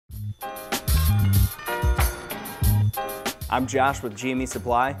I'm Josh with GME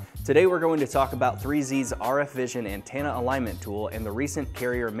Supply. Today we're going to talk about 3Z's RF Vision antenna alignment tool and the recent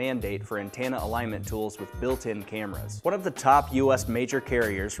carrier mandate for antenna alignment tools with built-in cameras. One of the top US major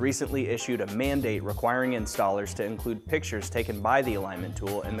carriers recently issued a mandate requiring installers to include pictures taken by the alignment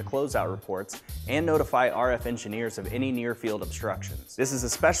tool in the closeout reports and notify RF engineers of any near-field obstructions. This is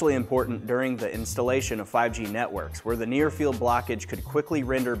especially important during the installation of 5G networks, where the near-field blockage could quickly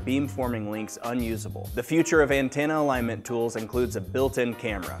render beamforming links unusable. The future of antenna alignment tools includes a built-in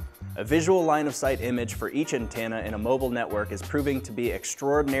camera. A visual line-of-sight image for each antenna in a mobile network is proving to be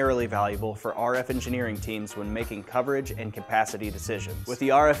extraordinarily valuable for RF engineering teams when making coverage and capacity decisions. With the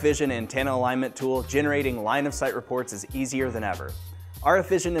RF Vision antenna alignment tool, generating line-of-sight reports is easier than ever. RF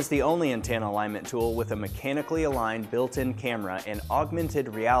Vision is the only antenna alignment tool with a mechanically aligned built-in camera and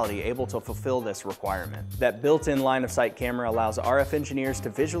augmented reality able to fulfill this requirement. That built-in line-of-sight camera allows RF engineers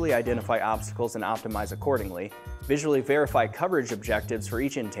to visually identify obstacles and optimize accordingly, visually verify coverage objectives for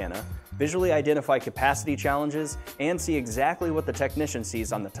each antenna, visually identify capacity challenges, and see exactly what the technician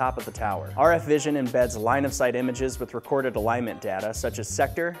sees on the top of the tower. RF Vision embeds line-of-sight images with recorded alignment data such as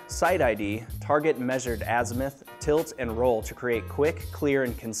sector, site ID, target measured azimuth, tilt, and roll to create quick, clear,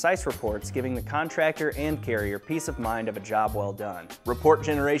 and concise reports, giving the contractor and carrier peace of mind of a job well done. Report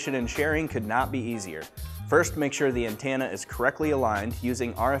generation and sharing could not be easier. First, make sure the antenna is correctly aligned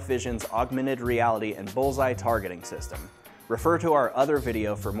using RF Vision's augmented reality and bullseye targeting system. Refer to our other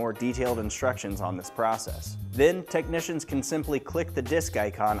video for more detailed instructions on this process. Then, technicians can simply click the disk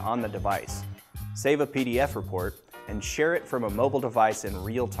icon on the device, save a PDF report, and share it from a mobile device in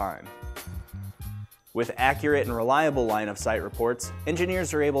real time. With accurate and reliable line-of-sight reports,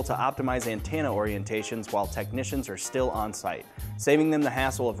 engineers are able to optimize antenna orientations while technicians are still on site, saving them the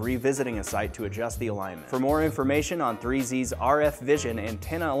hassle of revisiting a site to adjust the alignment. For more information on 3Z's RF Vision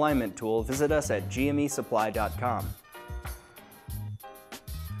antenna alignment tool, visit us at gmesupply.com.